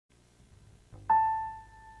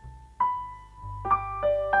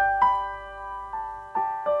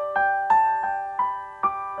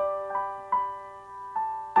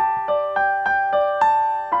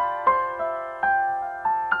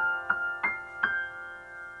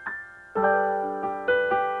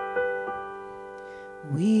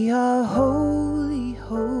We are holy,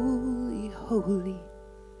 holy, holy.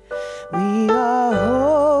 We are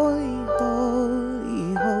holy,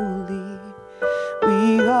 holy, holy.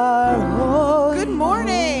 We are holy. Good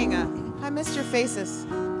morning. I missed your faces.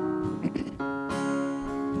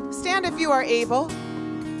 Stand if you are able.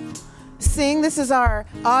 Sing. This is our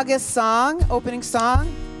August song, opening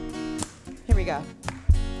song. Here we go.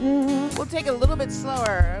 We'll take it a little bit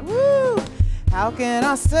slower. Woo! How can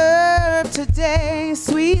I serve today,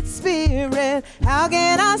 sweet Spirit? How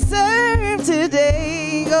can I serve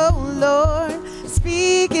today, oh Lord?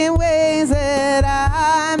 Speak in ways that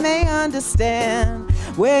I may understand.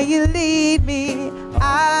 Where you lead me,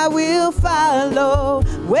 I will follow.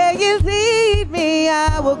 Where you lead me,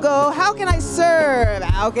 I will go. How can I serve?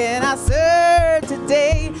 How can I serve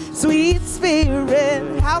today, sweet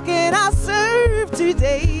Spirit? How can I serve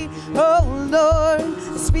today, oh Lord?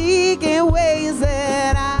 Speak in ways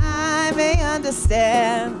that I may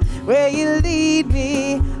understand. Where you lead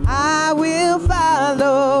me, I will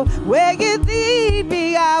follow. Where you lead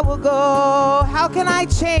me, I will go. How can I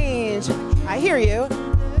change? I hear you.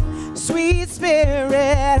 Sweet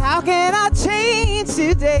Spirit, how can I change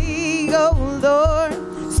today, oh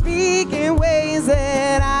Lord? Speak in ways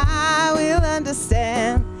that I will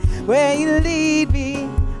understand. Where you lead me,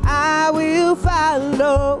 I will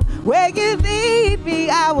follow. Where you lead me,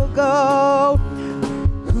 I will go.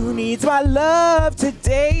 Who needs my love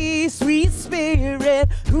today, sweet Spirit?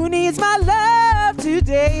 Who needs my love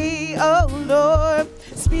today, oh Lord?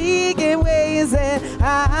 Speak in ways that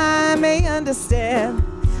I may understand.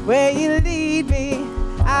 Where you lead me,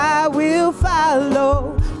 I will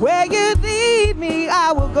follow. Where you lead me,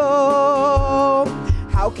 I will go.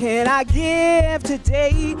 How can I give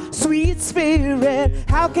today, sweet Spirit?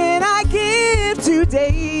 How can I give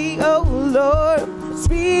today, oh Lord?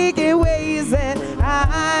 Speak in ways that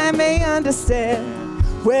I may understand.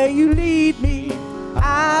 Where you lead me,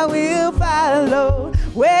 I will follow.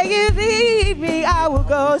 Where you lead me, I will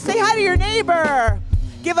go. Say hi to your neighbor.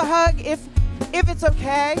 Give a hug if it's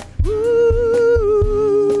okay.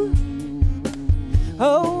 Ooh.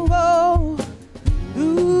 Oh, oh.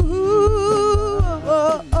 Ooh.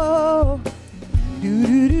 Oh, oh. Do,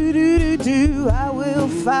 do, do, do, do. I will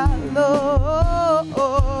follow.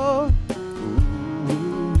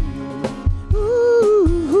 Ooh.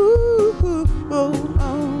 Ooh. Oh,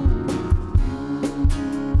 oh.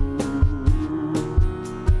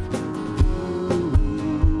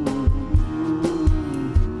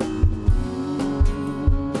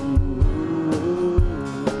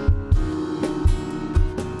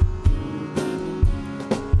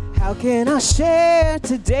 How can I share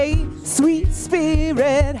today, sweet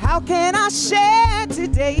Spirit? How can I share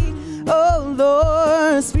today, oh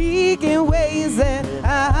Lord? Speak in ways that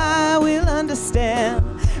I will understand.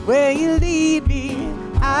 Where you lead me,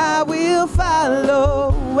 I will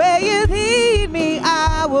follow. Where you lead me,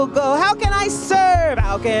 I will go. How can I serve?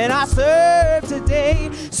 How can I serve today,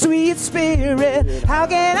 sweet Spirit? How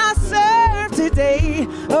can I serve today,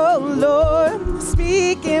 oh Lord?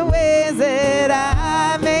 Speak in ways that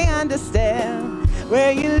I may understand.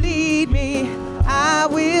 Where you lead me, I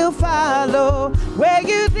will follow. Where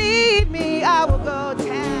you lead me, I will go.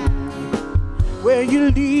 Where you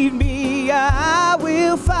lead me, I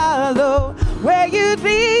will follow. Where you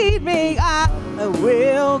lead me, I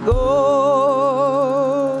will go.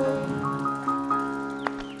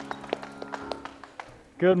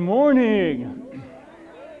 Good morning.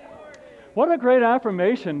 What a great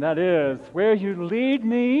affirmation that is. Where you lead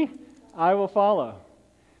me, I will follow.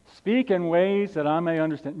 Speak in ways that I may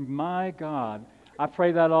understand. My God, I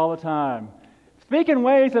pray that all the time. Speak in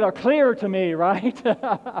ways that are clear to me, right?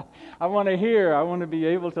 I want to hear. I want to be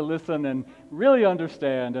able to listen and really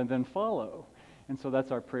understand and then follow. And so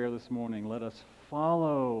that's our prayer this morning. Let us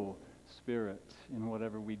follow Spirit in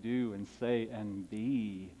whatever we do and say and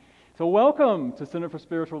be. So welcome to Center for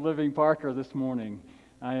Spiritual Living Parker this morning.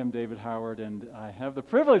 I am David Howard, and I have the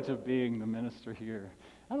privilege of being the minister here.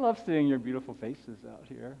 I love seeing your beautiful faces out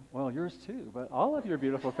here. Well, yours too, but all of your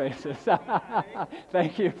beautiful faces.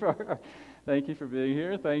 Thank you for being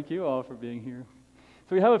here. Thank you all for being here.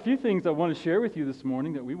 So we have a few things I want to share with you this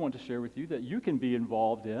morning that we want to share with you that you can be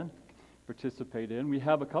involved in, participate in. We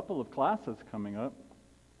have a couple of classes coming up.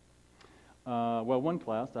 One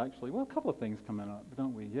class, actually. Well, a couple of things coming up,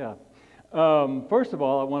 don't we? Yeah. First of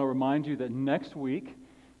all, I want to remind you that next week,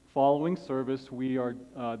 following service, we are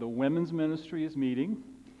the women's ministry is meeting,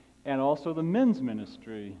 and also the men's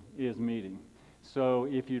ministry is meeting. So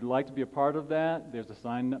if you'd like to be a part of that, there's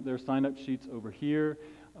sign-up sheets over here.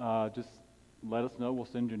 Just let us know. We'll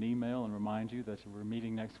send you an email and remind you that we're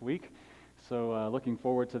meeting next week. So looking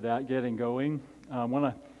forward to that getting going. I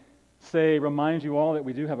want to remind you all that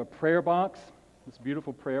we do have a prayer box, this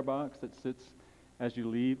beautiful prayer box that sits as you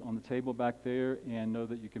leave on the table back there, and know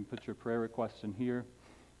that you can put your prayer requests in here,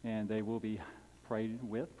 and they will be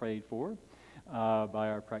prayed for by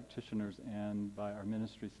our practitioners and by our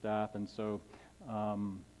ministry staff, and so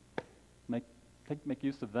make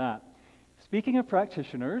use of that. Speaking of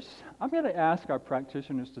practitioners, I'm going to ask our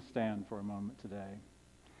practitioners to stand for a moment today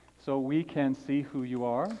so we can see who you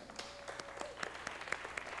are.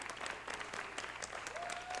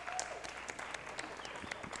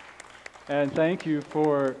 And thank you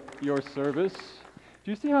for your service.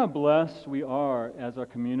 Do you see how blessed we are as a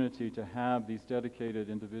community to have these dedicated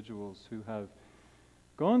individuals who have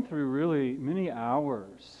gone through really many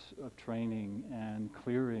hours of training and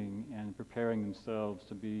clearing and preparing themselves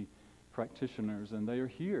to be practitioners, and they are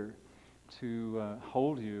here to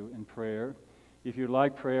hold you in prayer. If you'd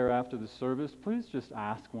like prayer after the service, please just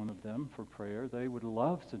ask one of them for prayer. They would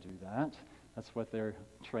love to do that. That's what they're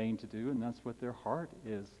trained to do, and that's what their heart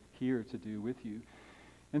is here to do with you.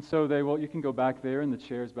 And so you can go back there in the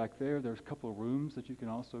chairs back there. There's a couple of rooms that you can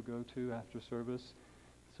also go to after service.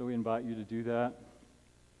 So we invite you to do that.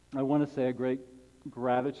 I want to say a great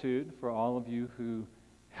gratitude for all of you who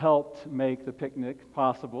helped make the picnic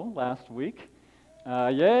possible last week.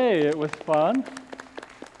 Yay, it was fun.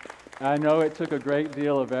 I know it took a great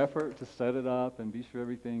deal of effort to set it up and be sure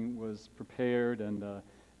everything was prepared, and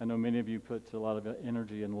I know many of you put a lot of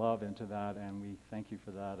energy and love into that, and we thank you for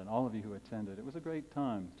that, and all of you who attended. It was a great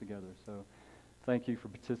time together, so thank you for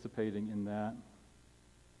participating in that.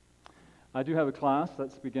 I do have a class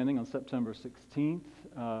that's beginning on September 16th,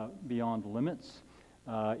 Beyond Limits.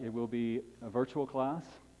 It will be a virtual class.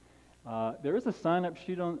 There is a sign-up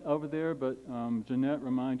sheet over there, but Jeanette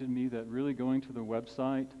reminded me that really going to the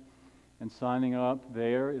website and signing up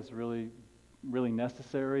there is really, really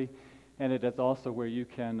necessary. And it is also where you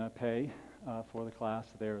can pay for the class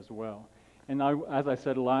there as well. And as I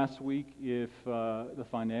said last week, if the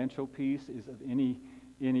financial piece is of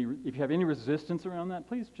if you have any resistance around that,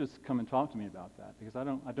 please just come and talk to me about that, because I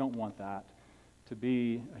don't want that to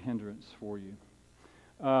be a hindrance for you.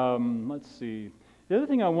 Let's see. The other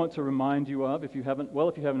thing I want to remind you of, if you haven't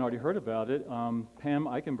already heard about it, Pam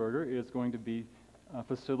Eichenberger is going to be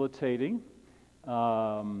facilitating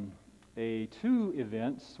 2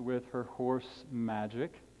 events with her horse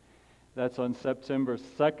Magic. That's on September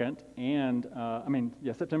 2nd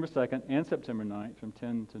September 2nd and September 9th from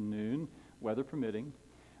 10 to noon, weather permitting.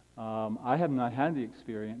 I have not had the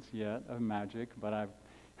experience yet of Magic, but I've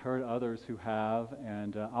heard others who have,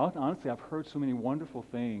 and honestly, I've heard so many wonderful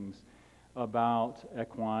things about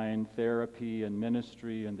equine therapy and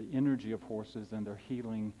ministry and the energy of horses and their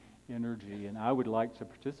healing energy, and I would like to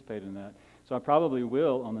participate in that. So I probably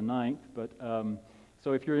will on the 9th, but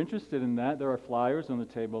so if you're interested in that, there are flyers on the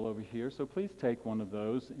table over here, so please take one of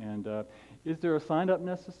those. And is there a sign-up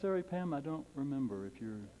necessary, Pam? I don't remember if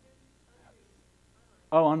you're...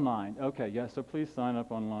 Oh, online. Okay, yeah, so please sign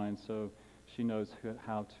up online so she knows who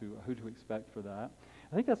to expect for that.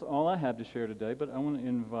 I think that's all I have to share today, but I want to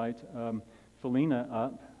invite Felina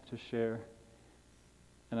up to share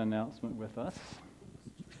an announcement with us.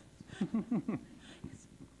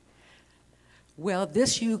 Well,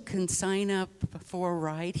 this you can sign up for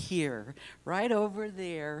right here, right over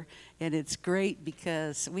there, and it's great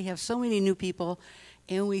because we have so many new people,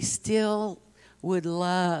 and we still would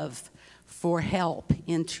love for help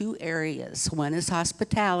in 2 areas. One is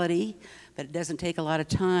hospitality, but it doesn't take a lot of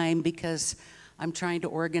time because I'm trying to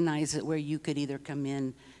organize it where you could either come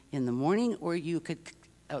in the morning or you could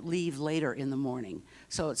leave later in the morning.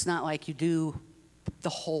 So it's not like you do the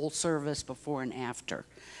whole service before and after.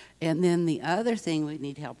 And then the other thing we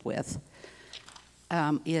need help with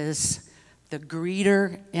is the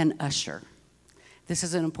greeter and usher. This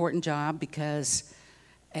is an important job because,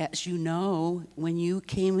 as you know, when you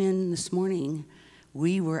came in this morning,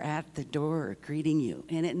 we were at the door greeting you.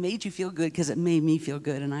 And it made you feel good because it made me feel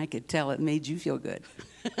good, and I could tell it made you feel good.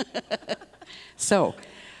 So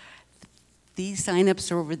these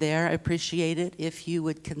sign-ups are over there. I appreciate it if you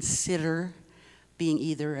would consider being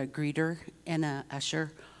either a greeter and a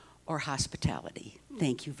usher or hospitality.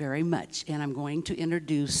 Thank you very much. And I'm going to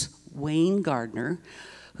introduce Wayne Gardner,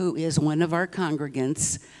 who is one of our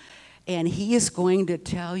congregants, and he is going to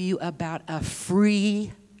tell you about a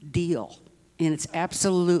free deal, and it's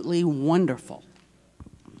absolutely wonderful.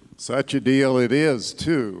 Such a deal it is,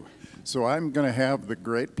 too. So I'm going to have the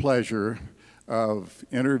great pleasure of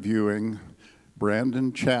interviewing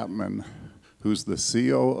Brandon Chapman, who's the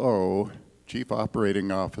COO, Chief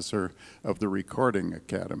Operating Officer of the Recording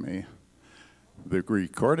Academy. The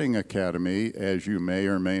Recording Academy, as you may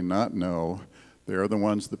or may not know, they're the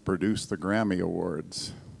ones that produce the Grammy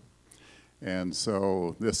Awards. And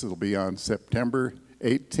so this will be on September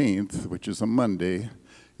 18th, which is a Monday.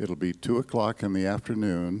 It'll be 2 o'clock in the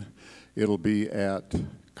afternoon. It'll be at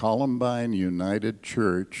Columbine United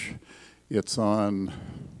Church. It's on,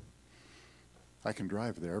 I can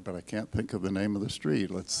drive there, but I can't think of the name of the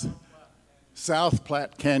street. South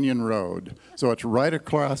Platte Canyon Road. So it's right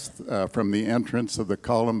across from the entrance of the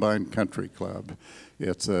Columbine Country Club.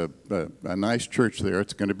 It's a nice church there.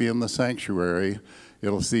 It's going to be in the sanctuary.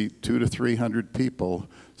 It'll seat 200 to 300 people,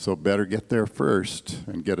 so better get there first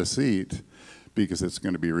and get a seat because it's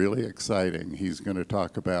going to be really exciting. He's going to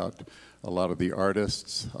talk about a lot of the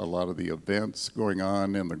artists, a lot of the events going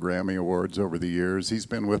on in the Grammy Awards over the years. He's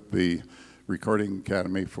been with the Recording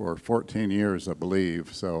Academy for 14 years, I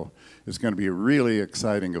believe, so it's going to be a really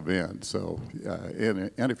exciting event. So,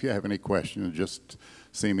 and if you have any questions, just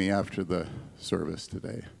see me after the service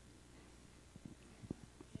today.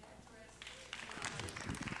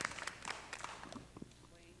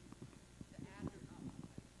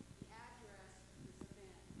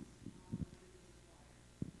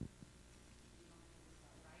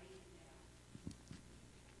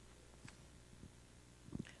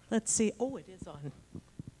 Let's see. Oh, it is on.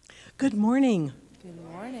 Good morning. Good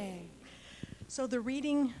morning. So the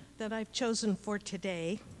reading that I've chosen for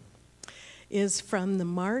today is from the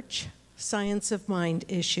March Science of Mind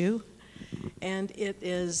issue, and it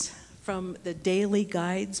is from the Daily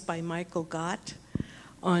Guides by Michael Gott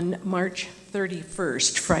on March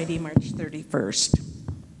 31st, Friday, March 31st.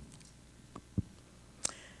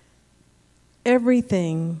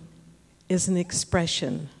 Everything is an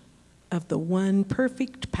expression of the one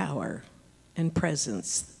perfect power and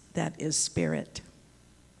presence that is spirit.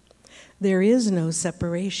 There is no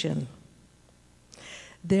separation.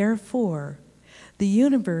 Therefore, the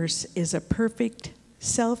universe is a perfect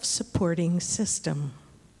self-supporting system.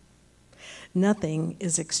 Nothing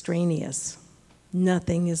is extraneous.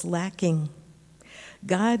 Nothing is lacking.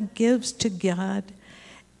 God gives to God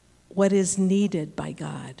what is needed by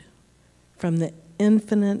God from the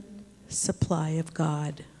infinite supply of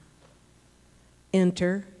God.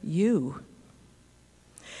 Enter you.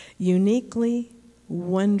 Uniquely,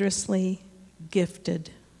 wondrously gifted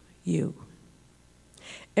you.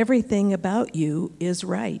 Everything about you is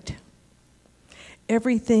right.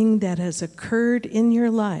 Everything that has occurred in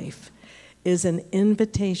your life is an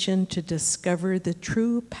invitation to discover the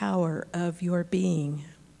true power of your being.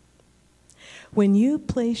 When you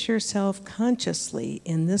place yourself consciously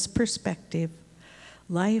in this perspective,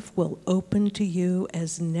 life will open to you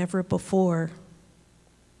as never before.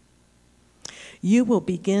 You will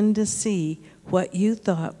begin to see what you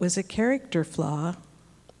thought was a character flaw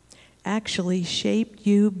actually shaped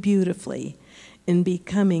you beautifully in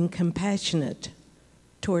becoming compassionate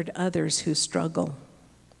toward others who struggle.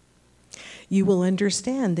 You will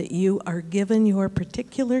understand that you are given your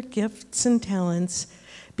particular gifts and talents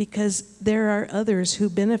because there are others who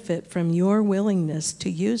benefit from your willingness to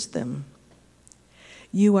use them.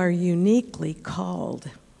 You are uniquely called.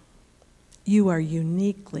 You are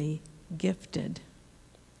uniquely gifted.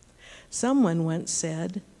 Someone once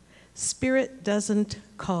said, Spirit doesn't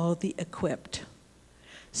call the equipped.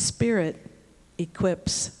 Spirit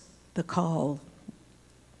equips the called.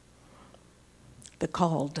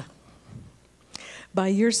 By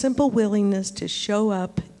your simple willingness to show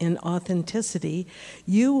up in authenticity,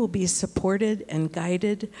 you will be supported and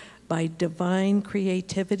guided by divine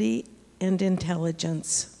creativity and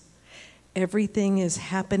intelligence. Everything is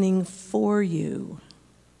happening for you,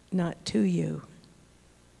 not to you.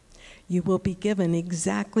 You will be given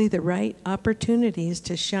exactly the right opportunities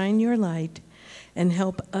to shine your light and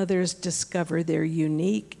help others discover their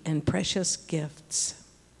unique and precious gifts.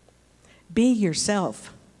 Be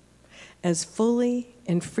yourself as fully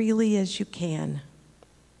and freely as you can,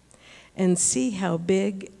 and see how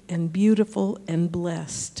big and beautiful and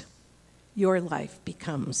blessed your life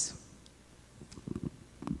becomes.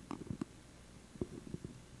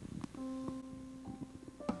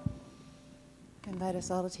 I invite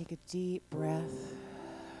us all to take a deep breath.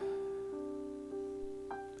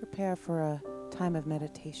 Prepare for a time of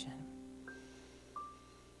meditation.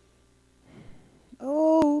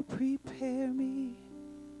 Oh, prepare me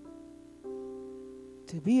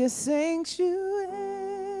to be a sanctuary,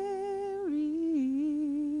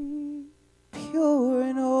 pure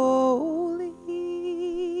and holy,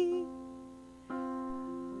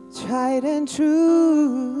 tried and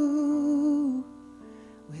true.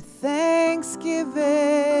 With thanksgiving,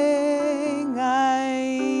 I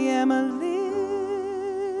am a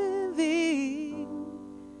living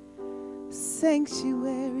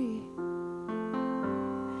sanctuary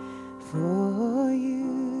for you.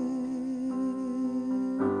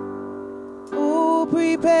 Oh,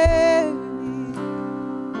 prepare me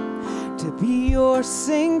to be your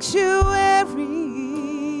sanctuary,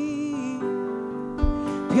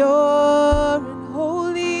 pure and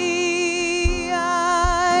holy.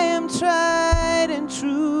 I am tried and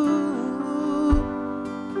true.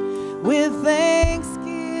 With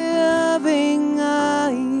thanksgiving,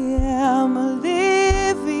 I am a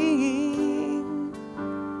living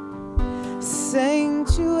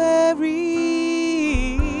sanctuary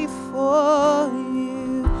for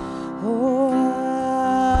you. Oh,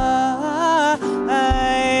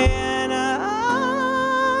 and I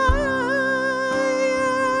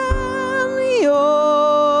am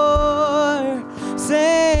your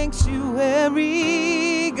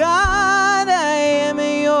sanctuary, God. I am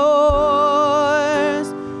yours.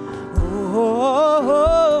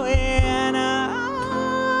 Oh, and I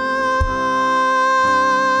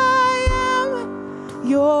am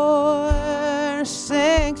your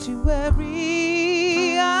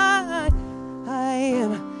sanctuary. I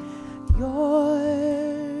am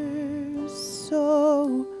yours.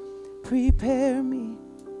 So prepare me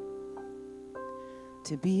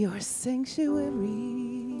to be your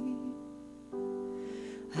sanctuary.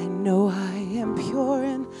 I know I am pure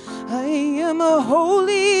and I am a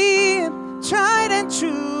holy and tried and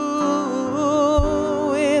true.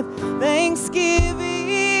 With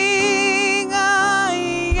thanksgiving, I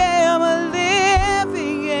am a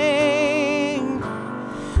living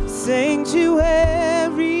sanctuary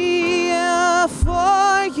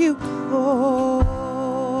for you.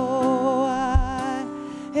 Oh, I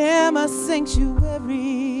am a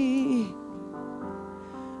sanctuary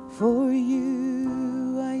for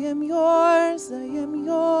you. I am yours. I am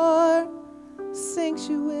your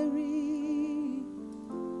sanctuary.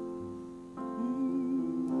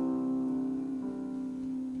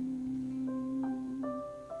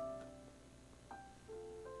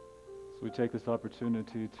 So we take this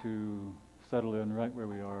opportunity to settle in right where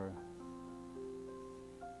we are.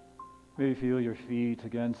 Maybe feel your feet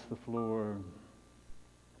against the floor.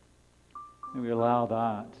 And we allow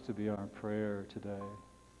that to be our prayer today.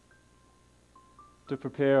 To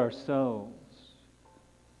prepare ourselves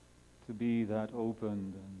to be that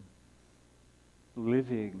opened and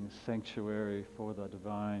living sanctuary for the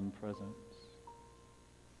divine presence.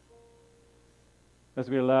 As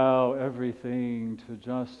we allow everything to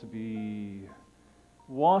just be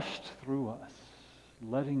washed through us,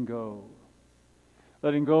 letting go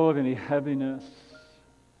of any heaviness,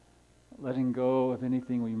 letting go of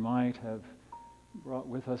anything we might have brought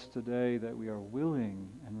with us today that we are willing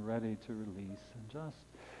and ready to release. And just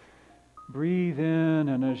breathe in,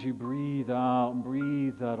 and as you breathe out,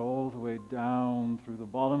 breathe that all the way down through the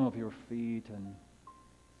bottom of your feet and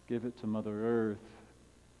give it to Mother Earth,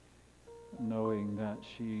 knowing that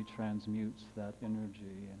she transmutes that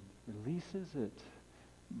energy and releases it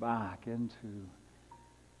back into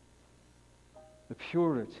the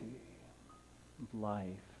purity of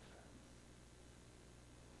life.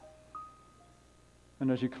 And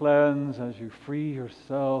as you cleanse, as you free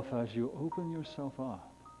yourself, as you open yourself up,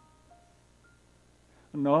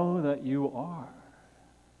 know that you are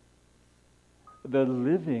the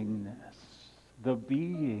livingness, the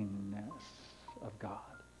beingness of God.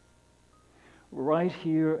 Right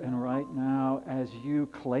here and right now, as you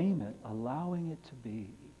claim it, allowing it to be.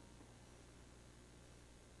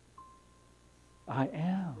 I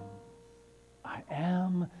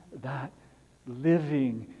am that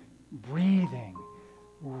living, breathing,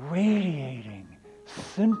 radiating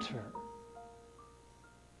center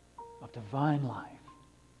of divine life,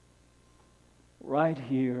 right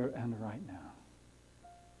here and right now.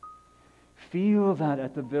 Feel that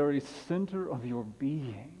at the very center of your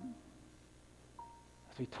being,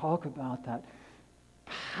 as we talk about that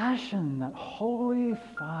passion, that holy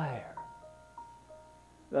fire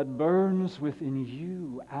that burns within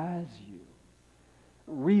you as you,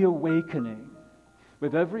 reawakening.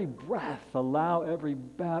 With every breath, allow every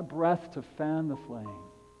breath to fan the flame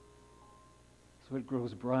so it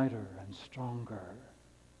grows brighter and stronger.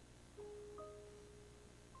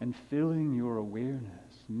 And filling your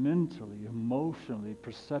awareness mentally, emotionally,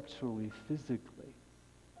 perceptually, physically.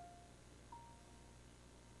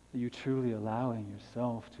 Are you truly allowing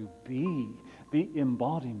yourself to be the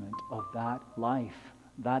embodiment of that life,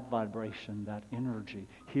 that vibration, that energy,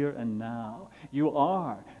 here and now? You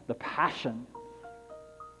are the passion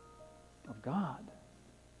of God.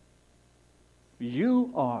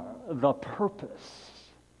 You are the purpose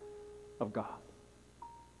of God.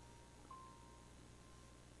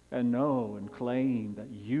 And know and claim that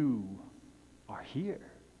you are here.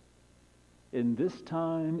 In this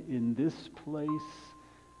time, in this place,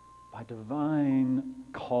 by divine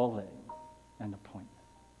calling and appointment.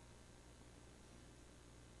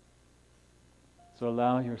 So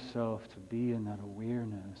allow yourself to be in that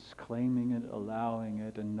awareness, claiming it, allowing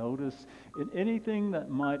it, and notice in anything that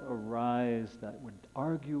might arise that would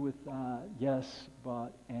argue with that, yes,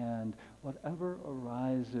 but, and, whatever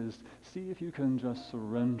arises, see if you can just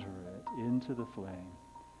surrender it into the flame,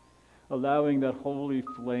 allowing that holy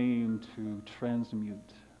flame to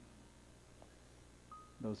transmute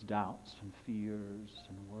those doubts and fears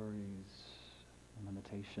and worries and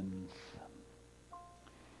limitations.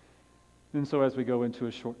 And so as we go into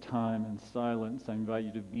a short time in silence, I invite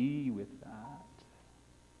you to be with that.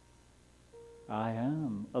 I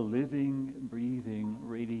am a living, breathing,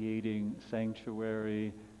 radiating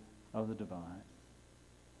sanctuary of the divine.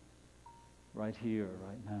 Right here,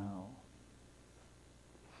 right now.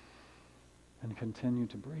 And continue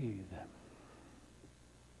to breathe.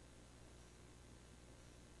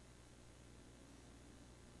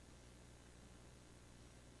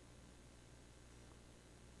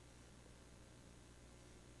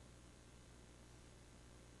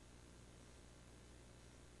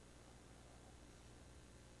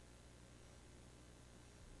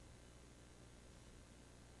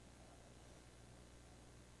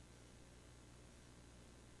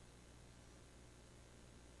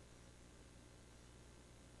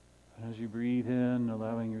 As you breathe in,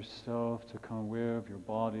 allowing yourself to become aware of your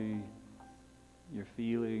body, your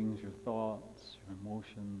feelings, your thoughts, your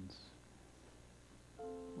emotions,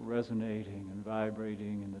 resonating and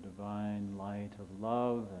vibrating in the divine light of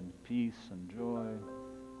love and peace and joy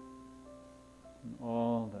and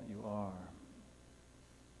all that you are.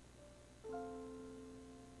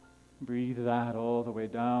 Breathe that all the way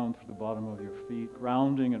down through the bottom of your feet,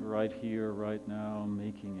 grounding it right here, right now,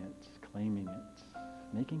 making it, claiming it,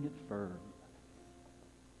 making it firm.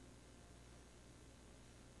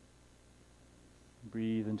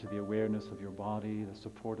 Breathe into the awareness of your body, the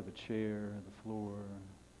support of the chair, the floor,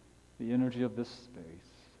 the energy of this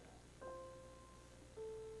space.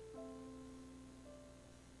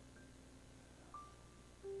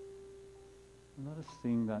 And let us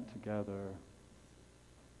sing that together.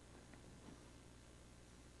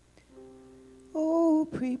 Oh,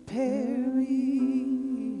 prepare me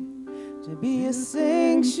to be a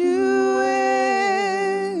sanctuary,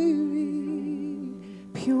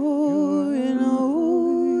 pure and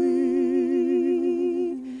holy,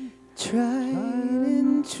 tried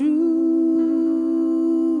and true.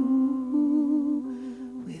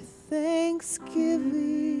 With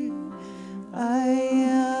thanksgiving, I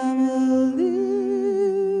am a living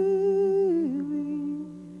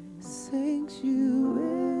sanctuary.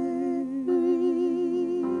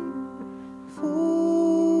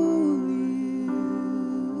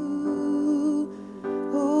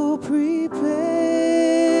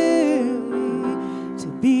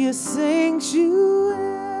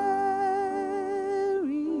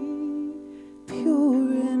 Sanctuary,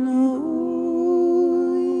 pure and holy,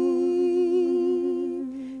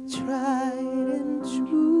 tried and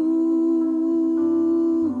true.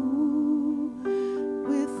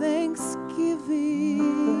 With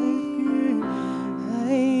thanksgiving,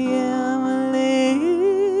 I am a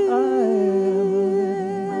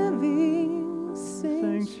living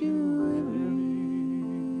sanctuary.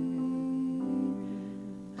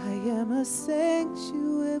 I am a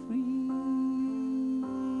sanctuary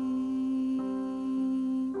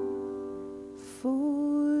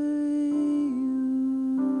for you.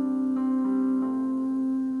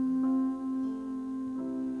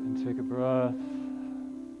 And take a breath.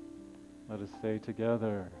 Let us say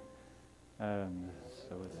together, and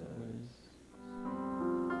so it is.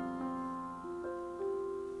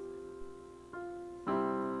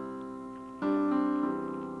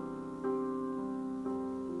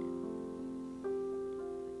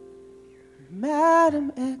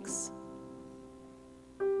 Madam X,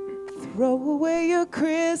 throw away your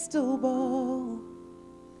crystal ball,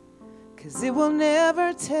 'cause it will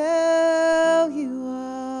never tell you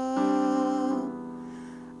all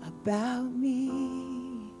about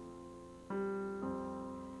me.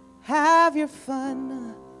 Have your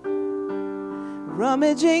fun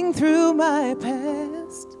rummaging through my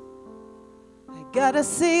past. I gotta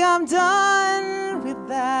say I'm done with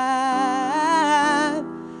that.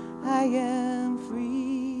 I am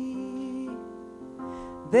free.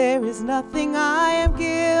 There is nothing I am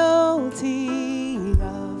guilty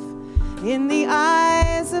of in the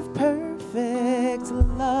eyes of perfect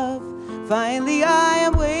love. Finally I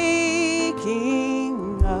am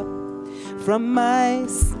waking up from my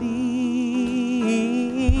sleep.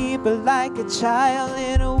 sleep like a child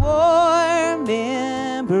in a warm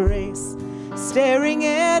embrace, staring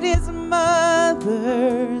at his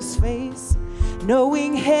mother's face,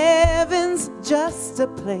 knowing heaven's just a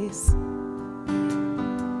place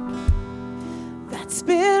that's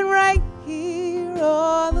been right here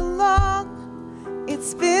all along.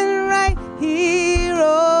 It's been right here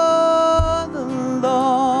all along,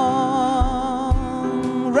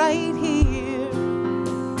 right here.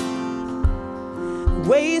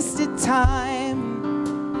 Wasted time,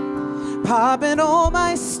 popping all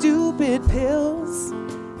my stupid pills,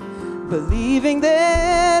 believing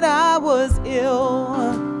that I was ill,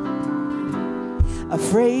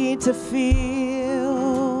 afraid to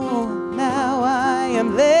feel. Now I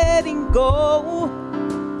am letting go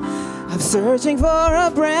of searching for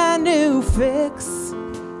a brand new fix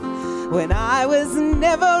when I was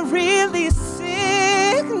never really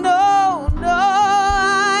sick. No,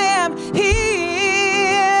 I am healed.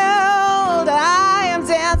 I am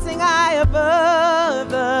dancing high above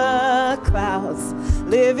the clouds,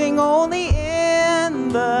 living only in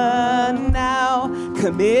the now,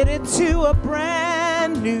 committed to a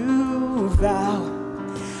brand new vow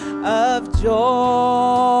of joy.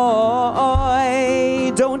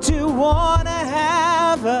 Don't you want to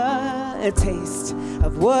have a taste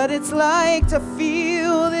of what it's like to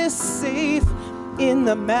feel this safe in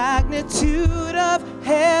the magnitude of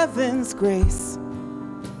heaven's grace?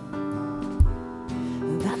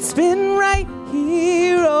 That's been right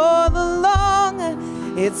here all along.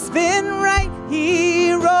 It's been right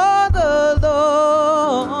here all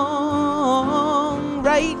along,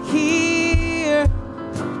 right here.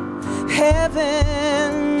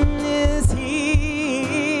 Heaven is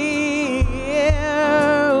here.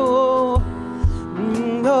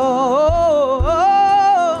 Oh,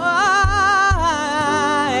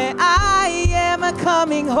 I am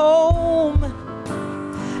coming home.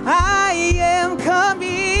 I am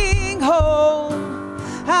coming home.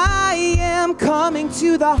 I am coming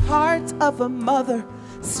to the heart of a mother,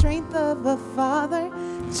 strength of a father,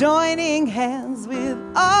 joining hands with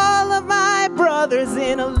all of my brothers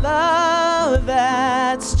in a love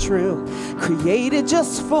that's true, created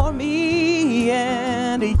just for me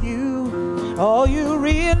and you. All you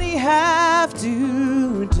really have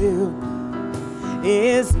to do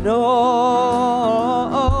is know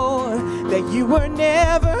that you were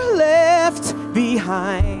never left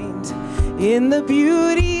behind in the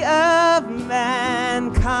beauty of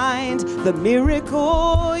mankind, the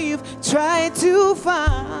miracle you've tried to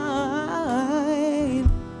find.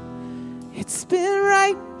 It's been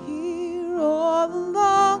right here all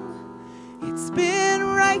along. It's been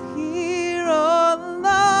right here all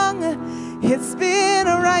along. It's been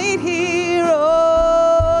right here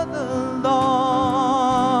all along.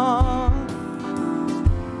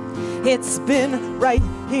 It's been right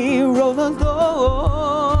here all along.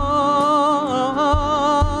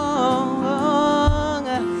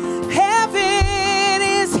 Heaven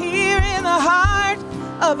is here in the heart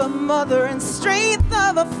of a mother and strength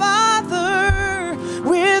of a father,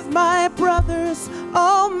 with my brothers,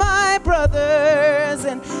 all my brothers,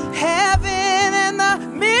 and heaven and the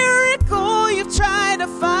miracle you've tried to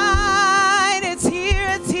find. It's here,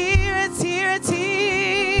 it's here, it's here, it's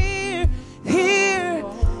here, here,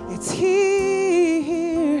 it's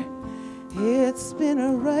here. It's been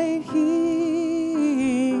a right here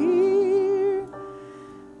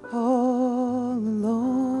all along.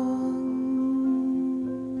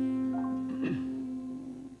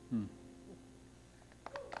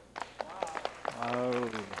 Oh.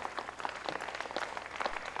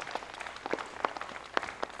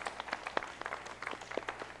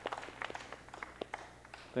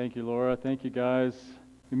 Thank you, Laura. Thank you, guys.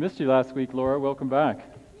 We missed you last week, Laura. Welcome back.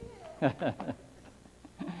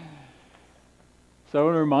 So I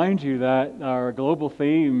want to remind you that our global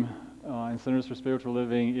theme in Centers for Spiritual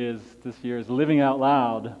Living this year is Living Out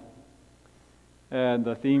Loud. And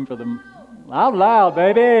the theme for the... Loud,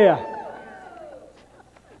 baby!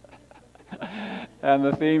 And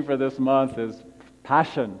the theme for this month is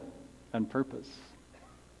passion and purpose.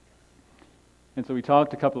 And so we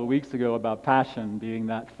talked a couple of weeks ago about passion being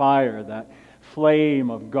that fire, that flame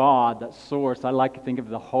of God, that source. I like to think of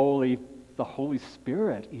the Holy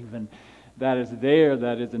Spirit even, that is there,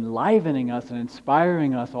 that is enlivening us and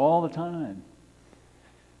inspiring us all the time.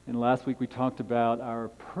 And last week we talked about our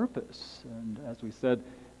purpose. And as we said,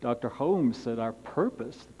 Dr. Holmes said our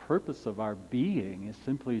purpose, the purpose of our being is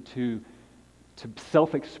simply to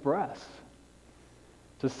self-express,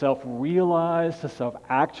 to self-realize, to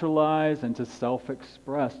self-actualize, and to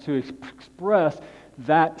self-express, to express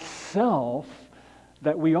that self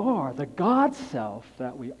that we are, the God self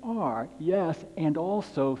that we are, yes, and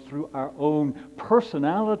also through our own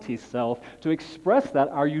personality self to express that,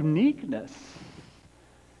 our uniqueness,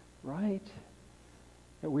 right?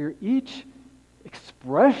 That we're each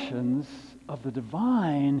expressions of the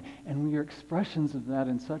divine, and we are expressions of that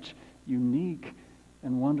in such unique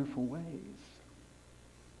and wonderful ways.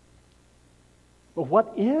 But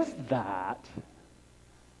what is that?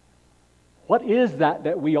 What is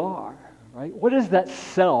that we are? Right? What is that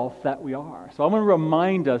self that we are? So I'm going to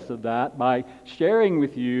remind us of that by sharing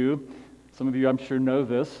with you, some of you I'm sure know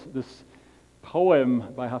this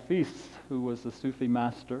poem by Hafiz, who was the Sufi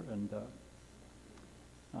master, and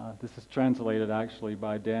this is translated actually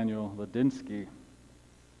by Daniel Ladinsky.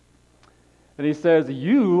 And he says,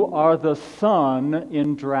 "You are the sun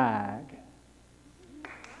in drag.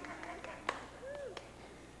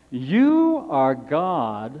 You are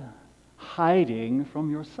God hiding from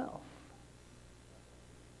yourself.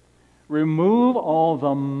 Remove all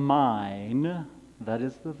the mine that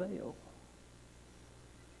is the veil.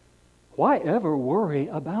 Why ever worry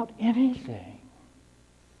about anything?"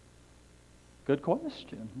 Good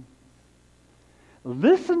question.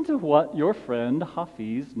 Listen to what your friend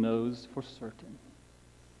Hafiz knows for certain.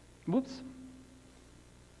 Whoops.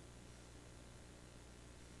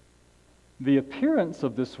 The appearance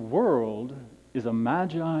of this world is a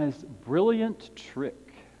magi's brilliant trick,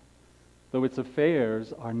 though its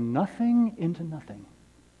affairs are nothing into nothing.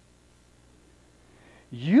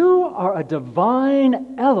 You are a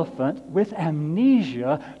divine elephant with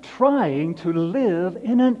amnesia trying to live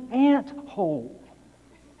in an ant hole.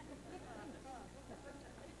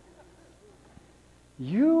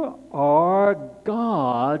 You are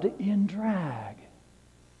God in drag.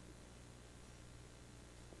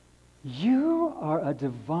 You are a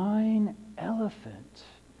divine elephant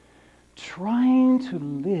trying to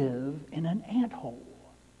live in an anthole.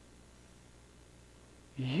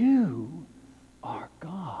 You are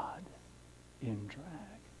God in drag.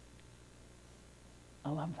 I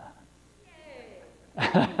love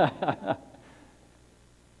that.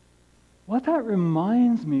 What that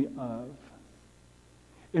reminds me of,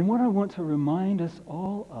 and what I want to remind us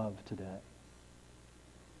all of today,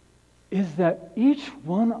 is that each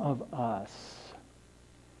one of us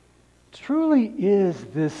truly is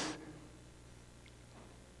this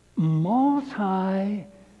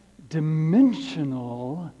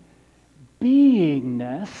multi-dimensional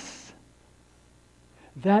beingness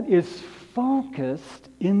that is focused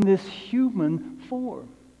in this human form.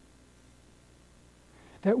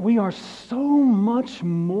 That we are so much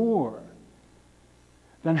more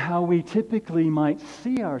than how we typically might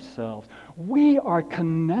see ourselves. We are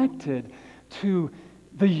connected to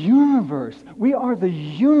the universe. We are the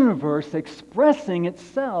universe expressing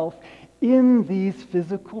itself in these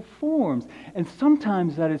physical forms. And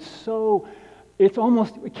sometimes that is so, it's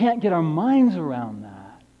almost, we can't get our minds around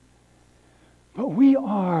that. But we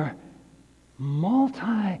are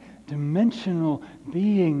multi-dimensional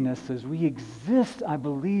beingnesses. We exist, I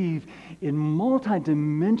believe, in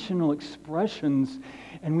multi-dimensional expressions,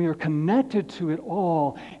 and we are connected to it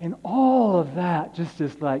all. And all of that just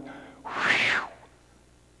is like, whew,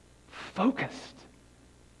 focused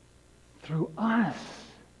through us.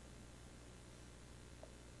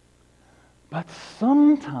 But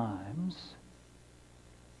sometimes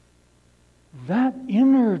that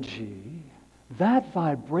energy, that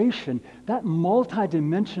vibration, that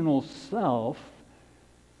multidimensional self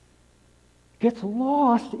gets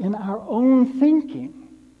lost in our own thinking.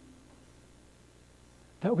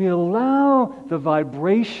 That we allow the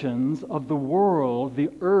vibrations of the world, the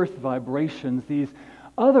earth vibrations, these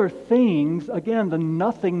other things, again, the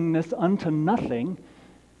nothingness unto nothing,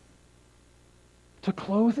 to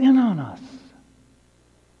close in on us,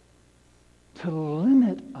 to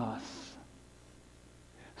limit us,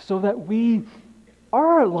 so that we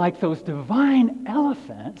are like those divine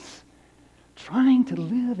elephants trying to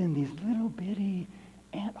live in these little bitty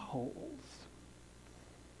ant holes.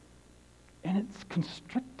 And it's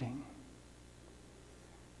constricting.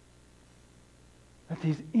 That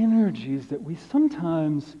these energies that we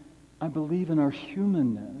sometimes, I believe in our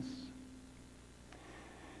humanness,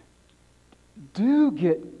 do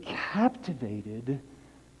get captivated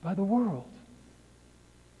by the world.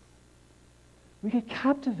 We get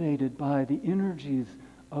captivated by the energies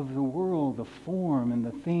of the world, the form and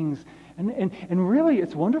the things. And really,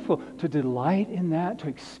 it's wonderful to delight in that, to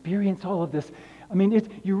experience all of this. I mean,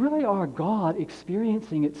 you really are God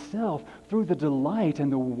experiencing itself through the delight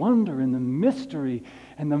and the wonder and the mystery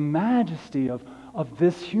and the majesty of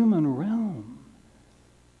this human realm.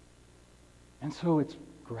 And so it's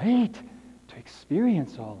great to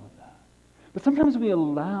experience all of that. But sometimes we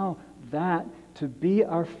allow that to be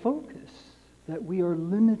our focus, that we are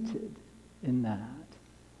limited in that.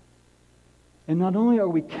 And not only are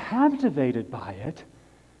we captivated by it,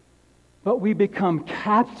 but we become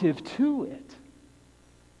captive to it.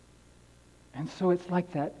 And so it's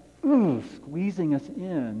like that, squeezing us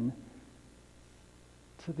in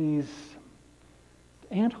to these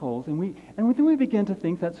antholes, and then we begin to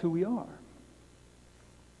think that's who we are.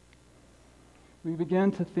 We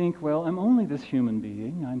begin to think, well, I'm only this human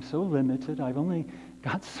being. I'm so limited. I've only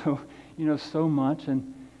got so much,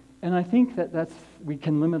 and I think that's we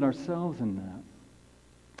can limit ourselves in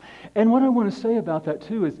that. And what I want to say about that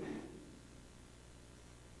too is,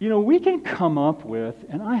 we can come up with,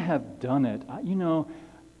 and I have done it.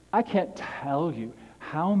 I can't tell you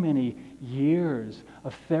how many years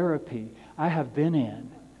of therapy I have been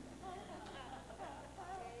in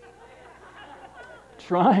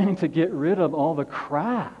trying to get rid of all the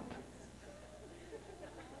crap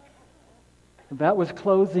that was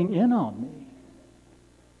closing in on me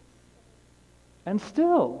and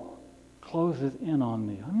still closes in on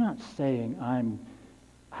me. I'm not saying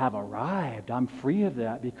have arrived. I'm free of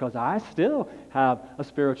that, because I still have a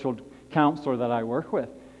spiritual counselor that I work with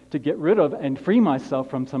to get rid of and free myself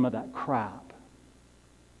from some of that crap.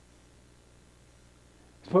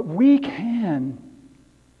 But we can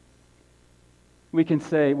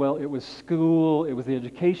say, well, it was school, it was the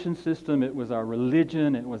education system, it was our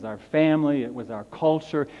religion, it was our family, it was our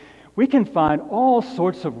culture. We can find all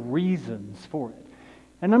sorts of reasons for it.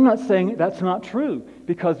 And I'm not saying that's not true,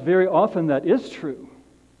 because very often that is true.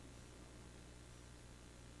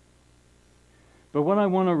 But what I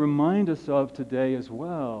want to remind us of today as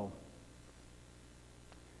well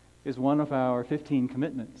is one of our 15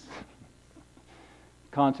 commitments.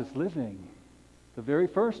 Conscious living. The very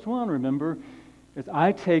first one, remember, is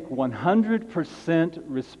I take 100%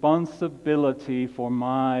 responsibility for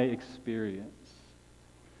my experience.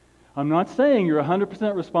 I'm not saying you're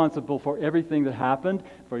 100% responsible for everything that happened,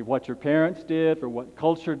 for what your parents did, for what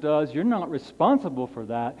culture does. You're not responsible for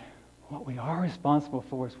that. What we are responsible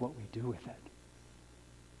for is what we do with it.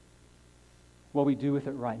 What we do with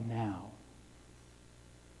it right now.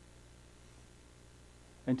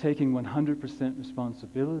 And taking 100%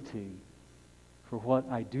 responsibility for what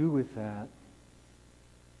I do with that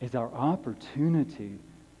is our opportunity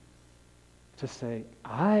to say,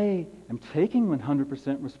 I am taking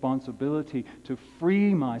 100% responsibility to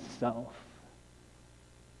free myself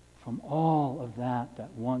from all of that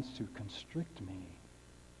wants to constrict me.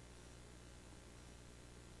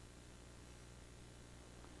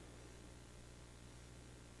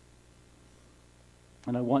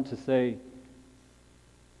 And I want to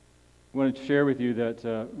share with you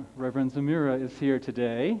that Reverend Zamira is here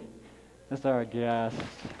today as our guest.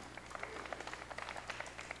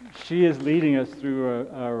 She is leading us through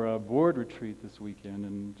our board retreat this weekend,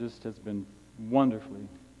 and just has been wonderfully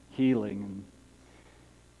healing.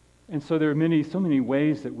 And so there are so many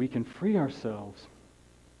ways that we can free ourselves.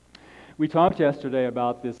 We talked yesterday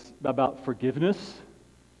about forgiveness,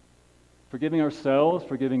 forgiving ourselves,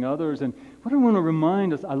 forgiving others. And what I want to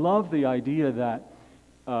remind us, I love the idea that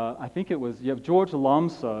I think it was George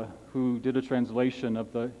Lamsa, who did a translation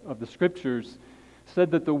of the scriptures,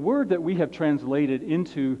 said that the word that we have translated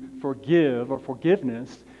into forgive or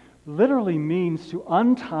forgiveness literally means to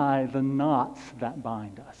untie the knots that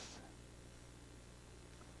bind us.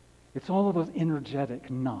 It's all of those energetic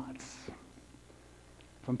knots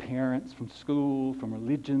from parents, from school, from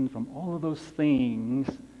religion, from all of those things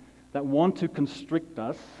that want to constrict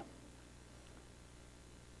us.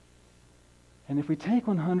 And if we take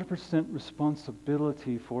 100%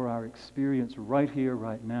 responsibility for our experience right here,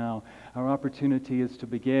 right now, our opportunity is to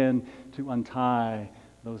begin to untie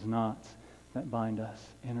those knots that bind us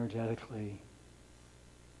energetically.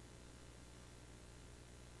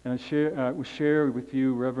 And we share with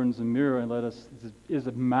you Reverend Zamira is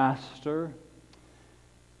a master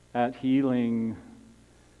at healing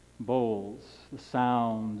bowls, the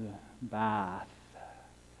sound bath.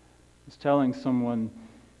 I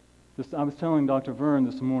was telling Dr. Verne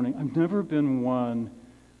this morning, I've never been one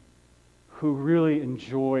who really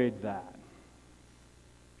enjoyed that.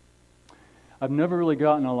 I've never really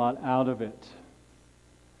gotten a lot out of it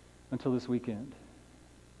until this weekend.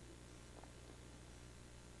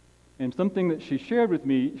 And something that she shared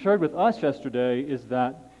with us yesterday, is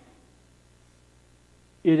that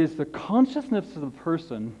it is the consciousness of the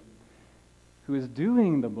person who is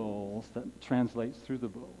doing the bowls that translates through the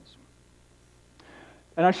bowls.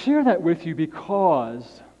 And I share that with you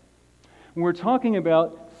because when we're talking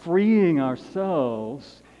about freeing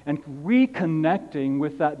ourselves and reconnecting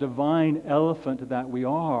with that divine elephant that we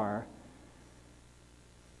are,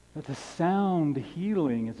 that the sound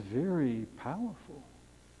healing is very powerful.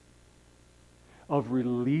 Of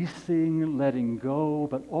releasing, letting go,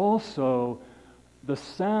 but also the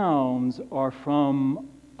sounds are from,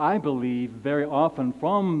 I believe, very often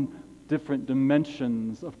from different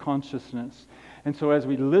dimensions of consciousness. And so as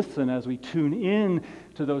we listen, as we tune in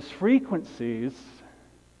to those frequencies,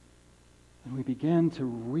 and we begin to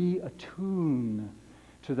reattune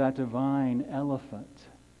to that divine elephant,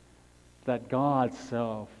 that God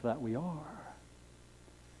self that we are.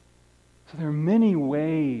 So there are many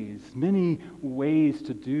ways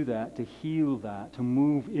to do that, to heal that, to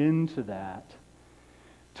move into that,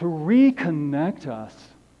 to reconnect us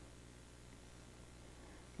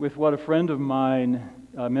with what a friend of mine,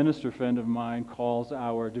 a minister friend of mine, calls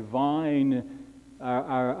our divine,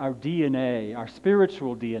 our DNA, our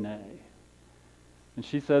spiritual DNA. And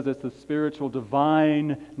she says it's the spiritual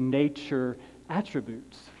divine nature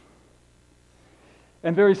attributes.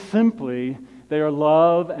 And very simply, they are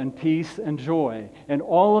love and peace and joy, and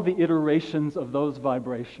all of the iterations of those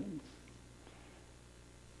vibrations.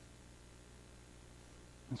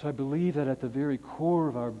 And so I believe that at the very core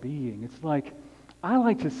of our being, it's like, I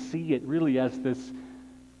like to see it really as this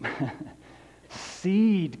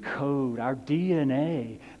seed code, our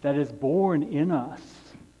DNA that is born in us.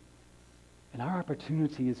 And our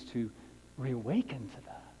opportunity is to reawaken to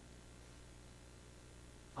that,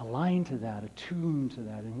 align to that, attune to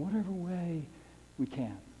that in whatever way we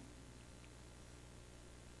can.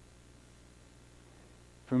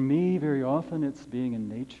 For me, very often it's being in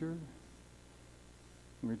nature.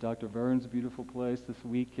 We were at Dr. Vern's beautiful place this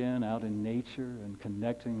weekend, out in nature and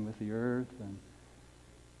connecting with the earth. And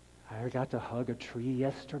I got to hug a tree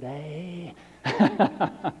yesterday.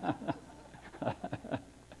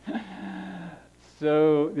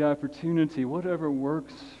 So the opportunity, whatever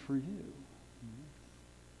works for you.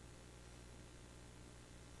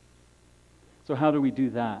 So how do we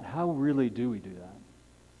do that? How really do we do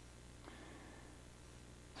that?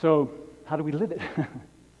 So how do we live it?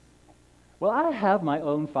 Well, I have my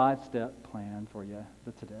own 5-step plan for you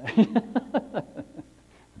today.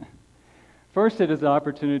 First, it is an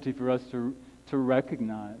opportunity for us to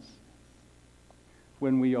recognize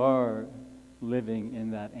when we are living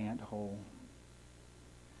in that ant hole.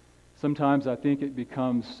 Sometimes I think it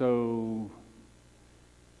becomes so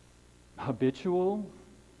habitual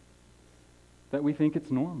that we think it's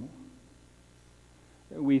normal.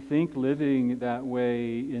 We think living that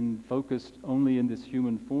way, in focused only in this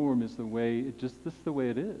human form, is the way this is the way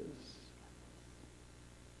it is.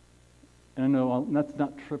 And I know that's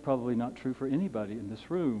probably not true for anybody in this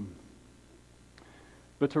room.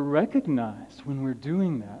 But to recognize when we're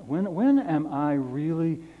doing that, when am I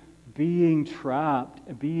really being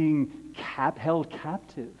trapped, being held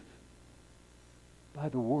captive by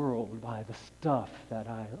the world, by the stuff that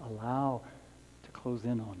I allow to close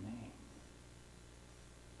in on me?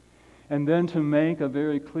 And then to make a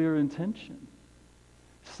very clear intention.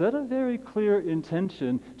 Set a very clear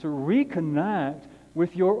intention to reconnect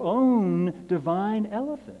with your own divine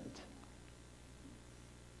elephant.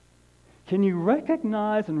 Can you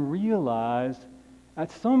recognize and realize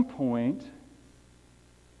at some point,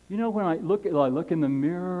 you know, when I look in the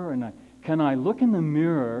mirror, and can I look in the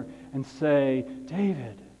mirror and say,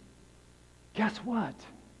 David, guess what?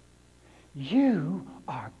 You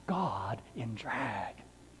are God in drag.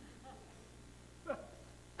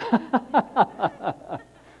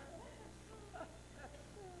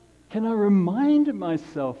 Can I remind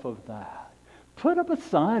myself of that? Put up a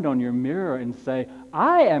sign on your mirror and say,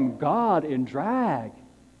 I am God in drag.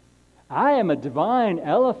 I am a divine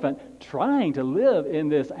elephant trying to live in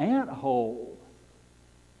this ant hole.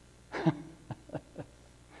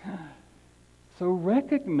 So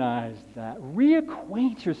recognize that.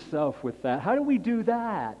 Reacquaint yourself with that. How do we do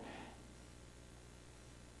that?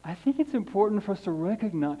 I think it's important for us to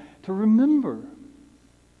recognize, to remember,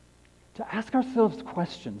 to ask ourselves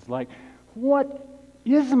questions like, what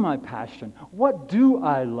is my passion? What do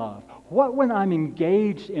I love? What, when I'm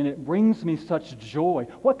engaged in it, brings me such joy?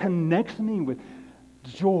 What connects me with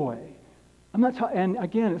joy? I'm not talking, and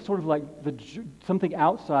again, it's sort of like something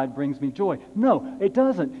outside brings me joy. No, it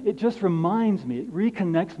doesn't. It just reminds me, it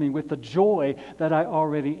reconnects me with the joy that I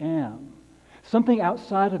already am. Something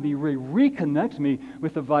outside of me reconnects me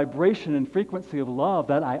with the vibration and frequency of love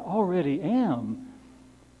that I already am.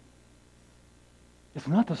 It's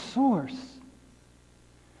not the source.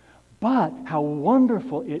 But how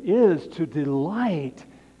wonderful it is to delight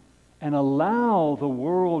and allow the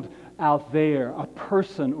world out there, a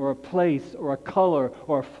person or a place or a color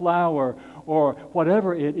or a flower or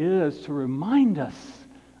whatever it is, to remind us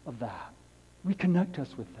of that, reconnect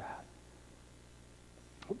us with that.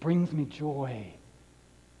 what brings me joy.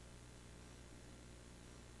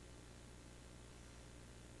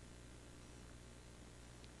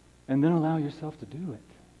 And then allow yourself to do it.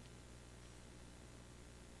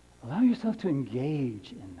 Allow yourself to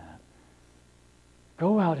engage in that.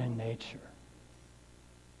 Go out in nature.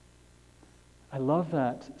 I love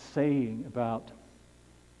that saying about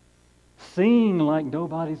sing like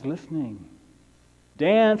nobody's listening.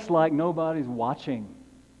 Dance like nobody's watching.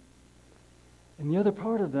 And the other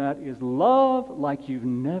part of that is love like you've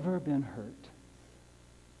never been hurt.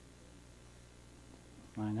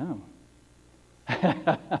 I know.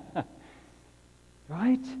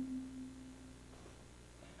 Right?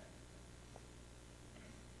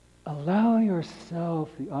 Allow yourself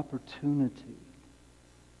the opportunity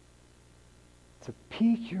to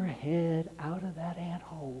peek your head out of that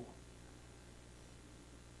anthole.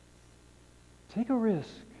 Take a risk.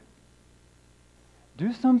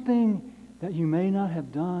 Do something that you may not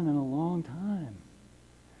have done in a long time.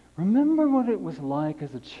 Remember what it was like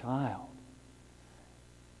as a child.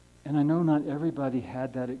 And I know not everybody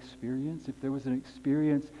had that experience. If there was an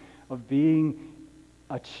experience of being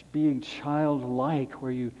childlike,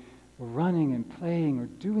 where you were running and playing or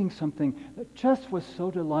doing something that just was so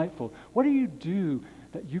delightful, what do you do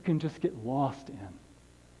that you can just get lost in?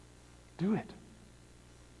 Do it.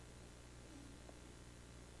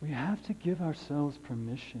 We have to give ourselves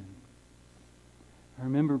permission. I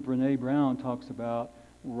remember Brene Brown talks about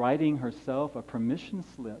writing herself a permission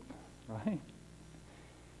slip, right?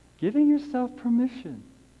 Giving yourself permission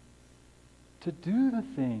to do the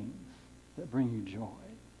things that bring you joy.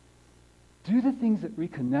 Do the things that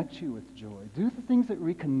reconnect you with joy. Do the things that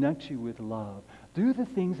reconnect you with love. Do the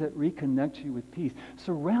things that reconnect you with peace.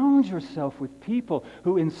 Surround yourself with people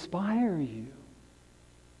who inspire you.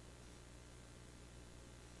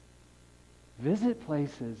 Visit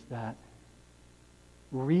places that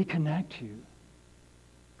reconnect you.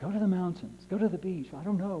 Go to the mountains. Go to the beach. I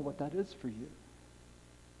don't know what that is for you.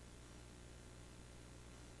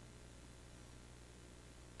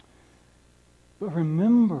 But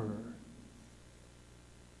remember,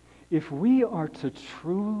 if we are to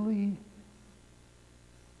truly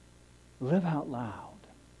live out loud,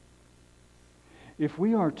 if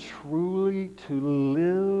we are truly to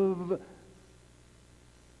live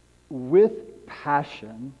with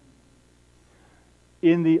passion,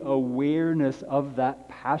 in the awareness of that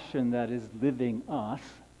passion that is living us,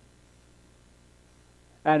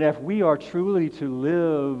 and if we are truly to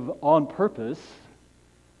live on purpose,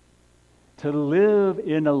 to live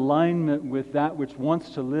in alignment with that which wants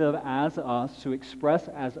to live as us, to express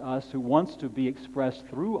as us, who wants to be expressed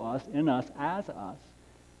through us, in us, as us,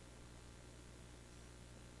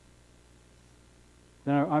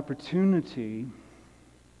 then our opportunity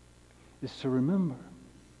is to remember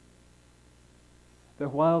that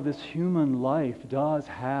while this human life does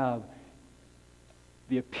have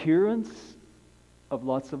the appearance of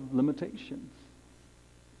lots of limitations,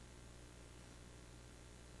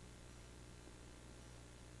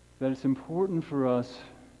 that it's important for us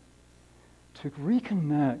to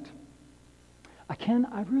reconnect.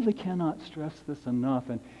 I really cannot stress this enough,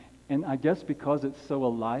 and I guess because it's so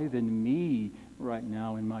alive in me right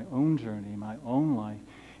now in my own journey, my own life,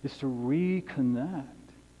 is to reconnect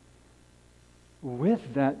with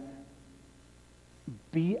that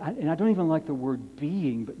and I don't even like the word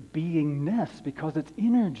being, but beingness, because it's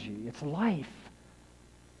energy, it's life.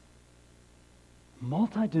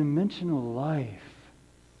 Multidimensional life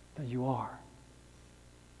that you are.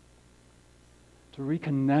 To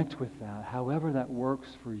reconnect with that, however that works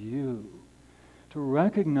for you. To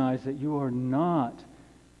recognize that you are not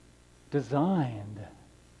designed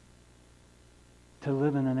to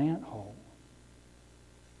live in an anthole.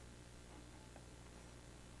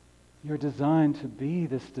 You're designed to be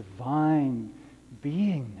this divine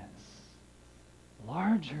beingness,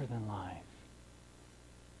 larger than life,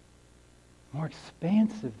 more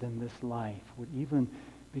expansive than this life would even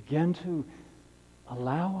begin to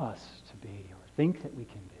allow us to be or think that we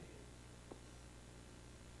can be.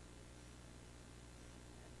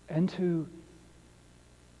 And to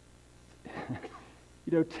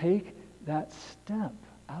take that step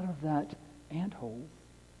out of that anthole.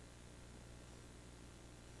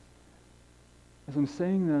 As I'm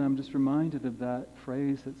saying that, I'm just reminded of that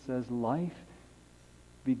phrase that says, life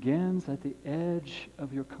begins at the edge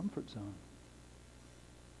of your comfort zone.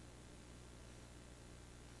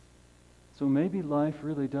 So maybe life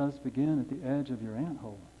really does begin at the edge of your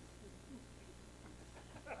anthole.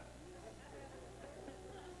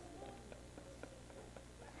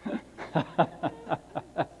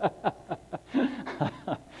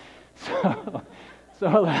 So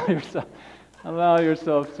allow Allow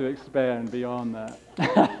yourself to expand beyond that.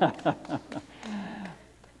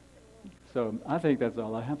 So I think that's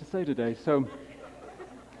all I have to say today. So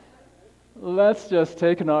let's just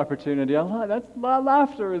take an opportunity.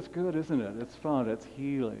 Laughter is good, isn't it? It's fun. It's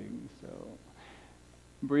healing. So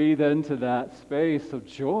breathe into that space of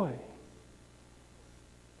joy.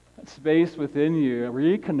 That space within you,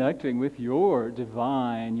 reconnecting with your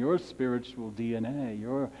divine, your spiritual DNA,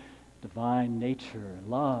 your divine nature,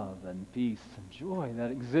 love and peace and joy that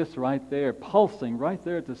exists right there, pulsing right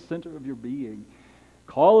there at the center of your being,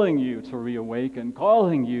 calling you to reawaken,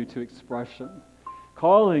 calling you to expression,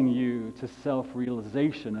 calling you to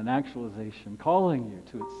self-realization and actualization, calling you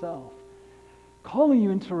to itself, calling you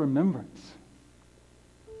into remembrance.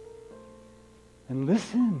 And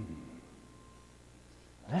listen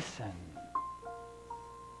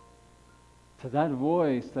to that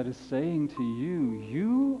voice that is saying to you,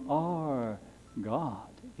 you are God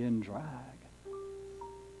in drag.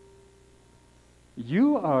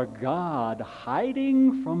 You are God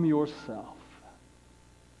hiding from yourself.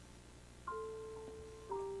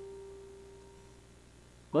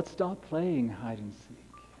 Let's stop playing hide and seek.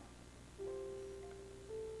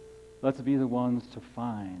 Let's be the ones to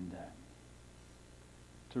find,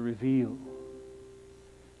 to reveal,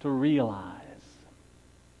 to realize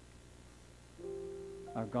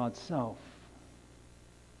our God self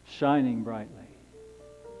shining brightly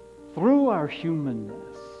through our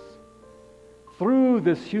humanness, through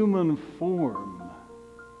this human form.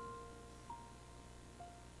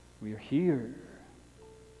 We are here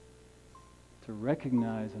to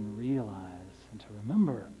recognize and realize and to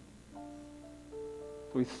remember. So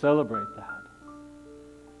we celebrate that.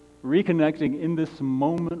 Reconnecting in this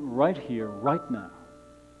moment right here, right now,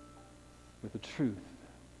 with the truth.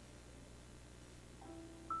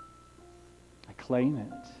 I claim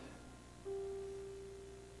it.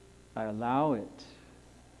 I allow it.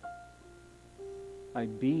 I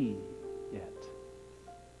be it.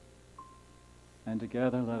 And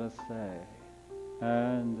together let us say,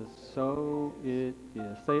 and so it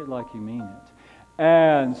is. Say it like you mean it.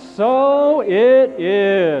 And so it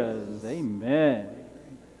is. Amen.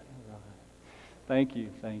 Thank you,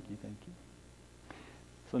 thank you, thank you.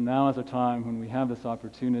 So now is a time when we have this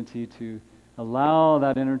opportunity to allow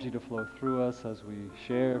that energy to flow through us as we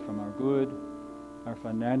share from our good, our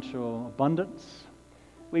financial abundance.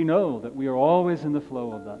 We know that we are always in the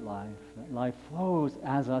flow of that life. That life flows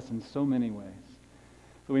as us in so many ways.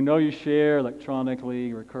 So we know you share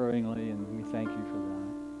electronically, recurringly, and we thank you for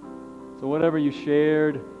that. So whatever you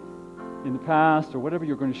shared in the past or whatever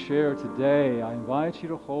you're going to share today, I invite you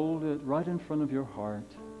to hold it right in front of your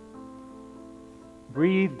heart.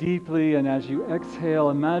 Breathe deeply, and as you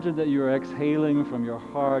exhale, imagine that you're exhaling from your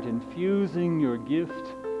heart, infusing your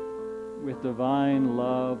gift with divine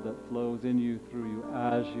love that flows in you, through you,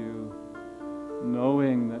 as you,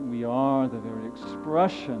 knowing that we are the very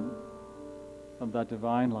expression of that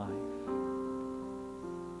divine life,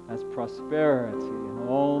 as prosperity and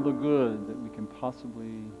all the good that we can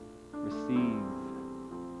possibly receive.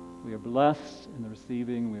 We are blessed in the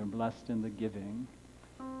receiving, we are blessed in the giving.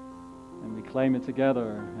 And we claim it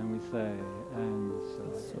together, and we say, and so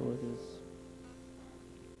it is.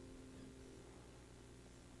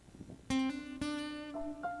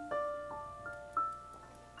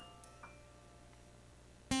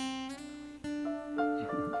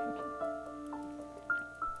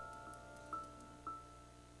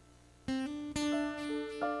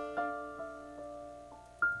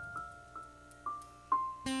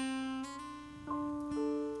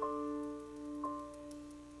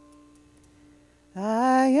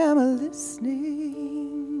 I am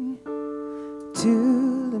listening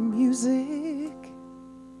to the music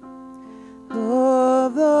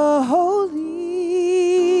of the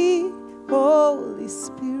Holy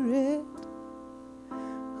Spirit.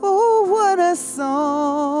 Oh, what a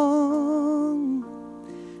song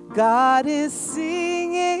God is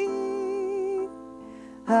singing.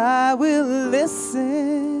 I will listen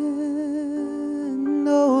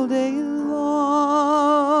all day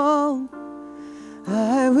long.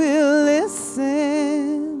 I will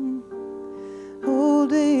listen all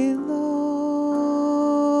day long.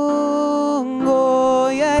 Oh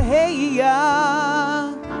yeah, hey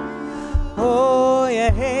yeah. Oh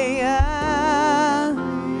yeah, hey yeah.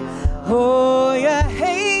 Oh yeah,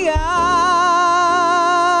 hey yeah.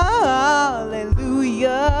 Hallelujah.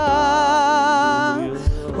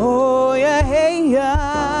 Oh yeah, hey yeah.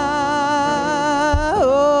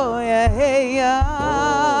 Oh yeah, hey yeah.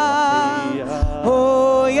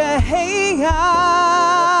 Oh yeah, hey, hallelujah.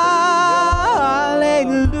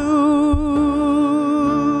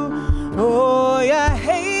 Oh yeah,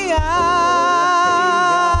 hey, hallelujah.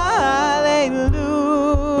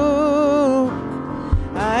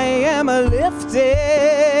 am lifted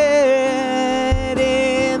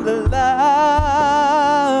in the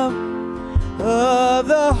love of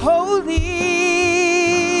the Holy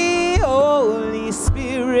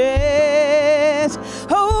Spirit.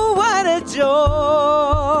 Oh, what a joy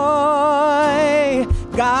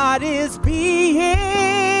God is being.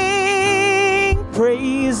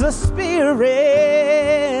 Praise the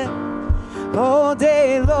Spirit all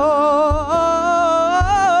day long.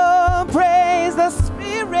 Praise the Spirit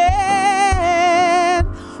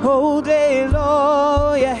all day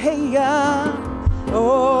long. Yeah, hey, yeah.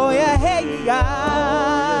 Oh, yeah, hey,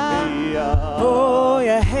 yeah. Oh,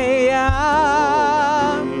 yeah, hey,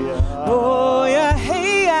 yeah. Oh, yeah,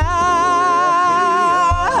 hey, yeah.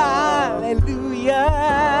 Hallelujah.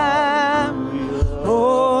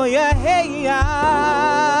 Oh, yeah, hey, yeah.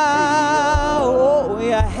 Oh,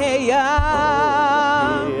 yeah, hey, yeah.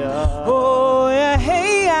 Oh, yeah,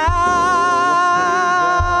 hey, yeah.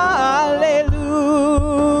 Hallelujah.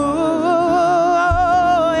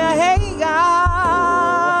 Hey, yeah.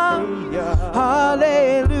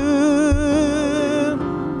 Hallelujah.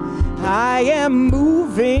 I am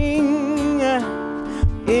moving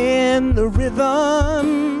in the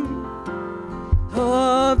rhythm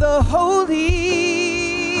of the Holy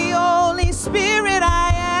Spirit.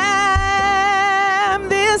 I am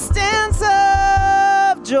this dance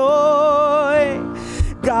of joy.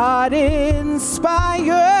 God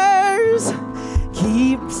inspires,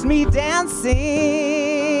 keeps me dancing.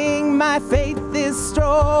 My faith is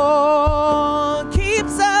strong,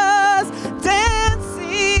 keeps us dancing.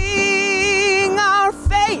 Our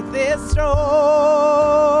faith is strong.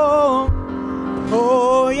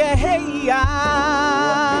 Oh, yeah, hey,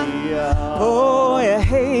 yeah. Oh, yeah,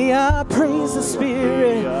 hey, yeah. Praise the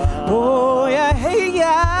Spirit. Oh, yeah, hey,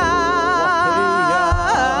 yeah.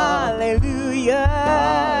 Hallelujah.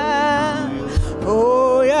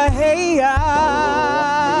 Oh, yeah, hey, yeah.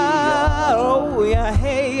 Oh, yeah,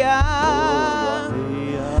 hey, yeah.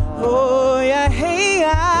 Oh, yeah, hey,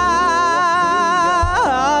 yeah.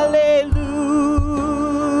 Hallelujah.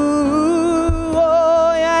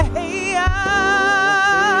 Oh, yeah, hey,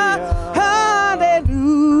 yeah. Hallelujah.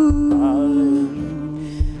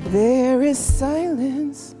 There is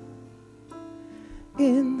silence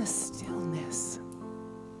in the stillness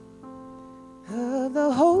of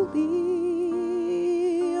the Holy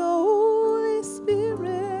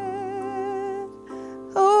Spirit.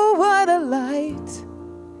 Oh, what a light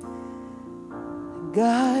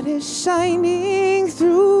God is shining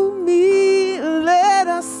through me. Let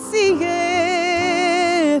us see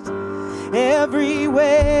it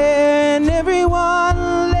everywhere and everyone.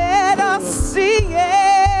 Let us see it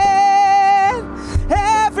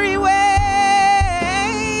everywhere.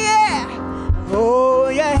 Yeah. Oh,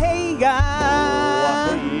 yeah, hey,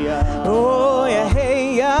 God. Oh, yeah,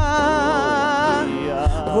 hey, God.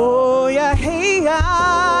 Oh, yeah, hey, God.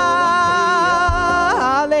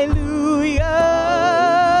 Hallelujah.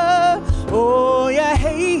 Oh, yeah,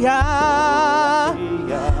 hey, God.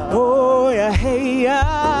 Oh, yeah, hey,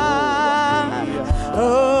 God.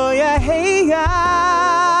 Oh, yeah, hey, God.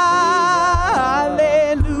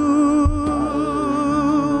 Hallelujah.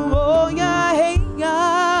 Oh, yeah, hey,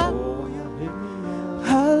 God.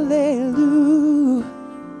 Hallelujah.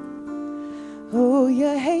 Oh,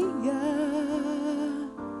 yeah, hey, God.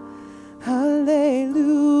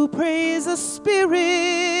 Hallelujah. Praise the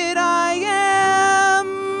Spirit. I am.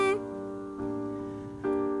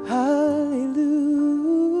 Hallelujah.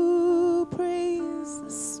 Praise the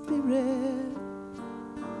Spirit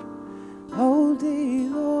all day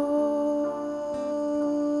long.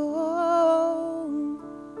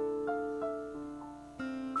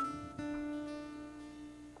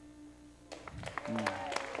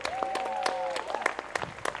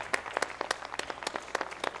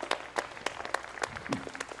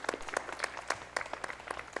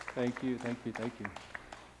 Thank you, thank you, thank you.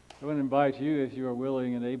 I want to invite you, if you are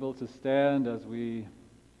willing and able, to stand as we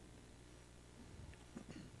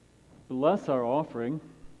bless our offering.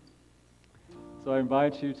 So I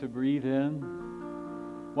invite you to breathe in.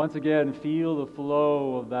 Once again, feel the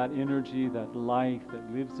flow of that energy, that life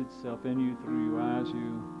that lives itself in you, through you, as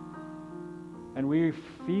you. And we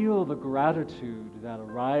feel the gratitude that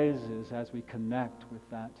arises as we connect with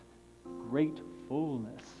that great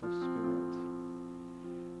fullness of Spirit.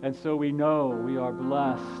 And so we know we are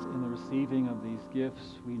blessed in the receiving of these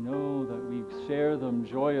gifts. We know that we share them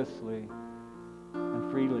joyously and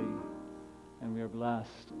freely, and we are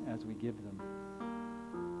blessed as we give them.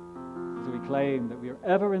 So we claim that we are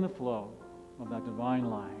ever in the flow of that divine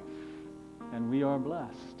life, and we are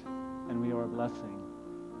blessed, and we are a blessing.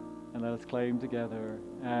 And let us claim together,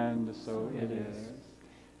 and so it is.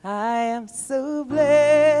 I am so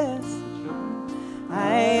blessed.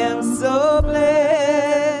 I am so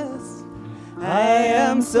blessed. I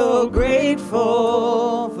am so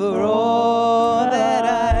grateful for all that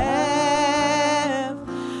I have.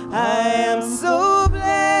 I am so blessed.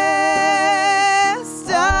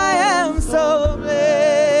 I am so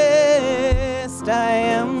blessed. I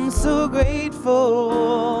am so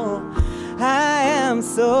grateful. I am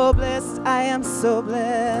so blessed. I am so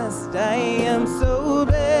blessed. I am so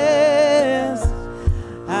blessed.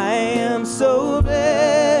 I am so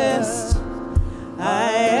blessed.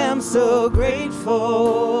 I am so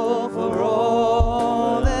grateful for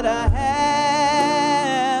all that I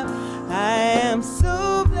have. I am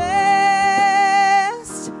so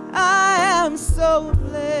blessed. I am so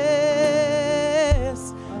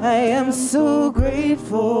blessed. I am so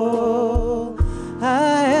grateful.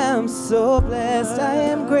 I am so blessed. I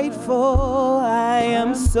am grateful. I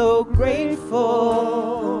am so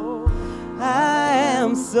grateful. I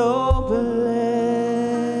am so blessed.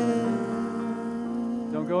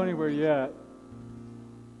 Don't go anywhere yet.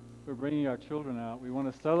 We're bringing our children out. We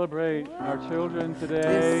want to celebrate our children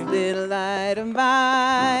today. This little light of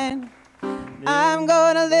mine, I'm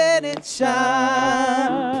gonna let it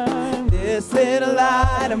shine. This little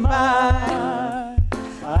light of mine,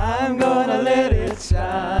 I'm gonna let it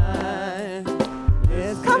shine.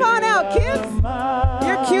 Come on out, kids.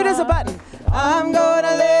 You're cute as a button. I'm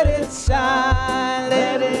gonna let it shine,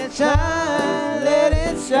 let it shine, let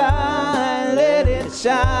it shine, let it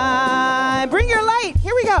shine. Bring your light.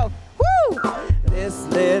 Here we go. Woo! This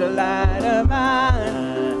little light of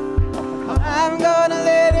mine, I'm gonna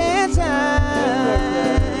let it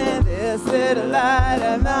shine. This little light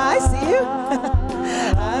of mine, I see you.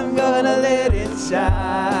 I'm gonna let it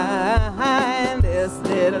shine. This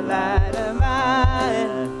little light of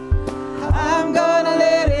mine, I'm gonna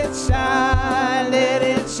let it shine, let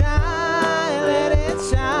it shine, let it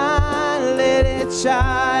shine, let it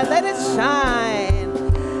shine, let it shine,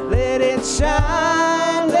 let it shine.